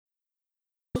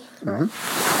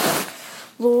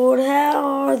Lord, how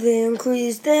are the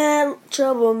increased that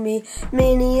trouble me?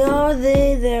 Many are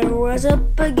they that rise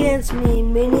up against me.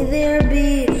 Many there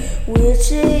be which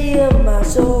say of my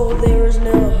soul, there is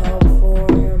no help for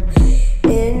him.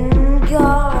 In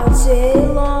God,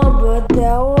 Selah, but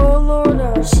thou, O Lord,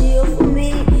 art a shield for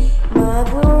me, my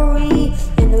glory,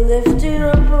 and the lifter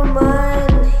up of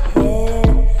mine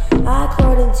head. I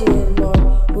cried unto the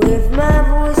Lord with my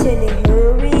voice, and he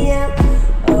heard me out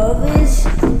of his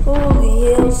holy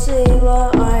hill.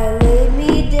 Selah, I laid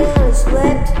me down and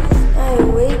slept. I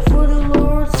awake for the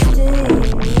Lord's day.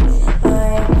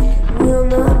 I will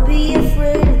not be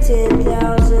afraid of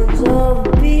 10,000s of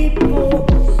people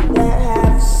that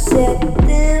have set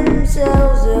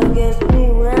themselves against me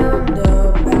round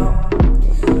about.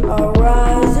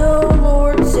 Arise, O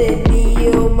Lord, save me,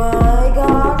 O my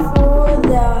God, for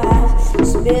thou hast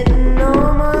smitten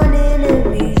all mine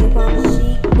enemies upon the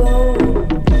cheekbone.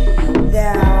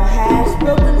 Thou hast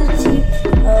broken the teeth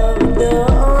of the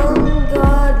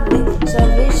ungodly.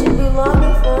 Salvation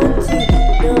belongeth unto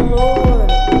the Lord.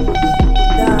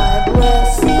 Thy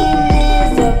blessing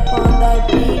is upon thy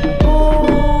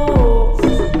people.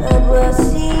 Thy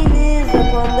blessing is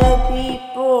upon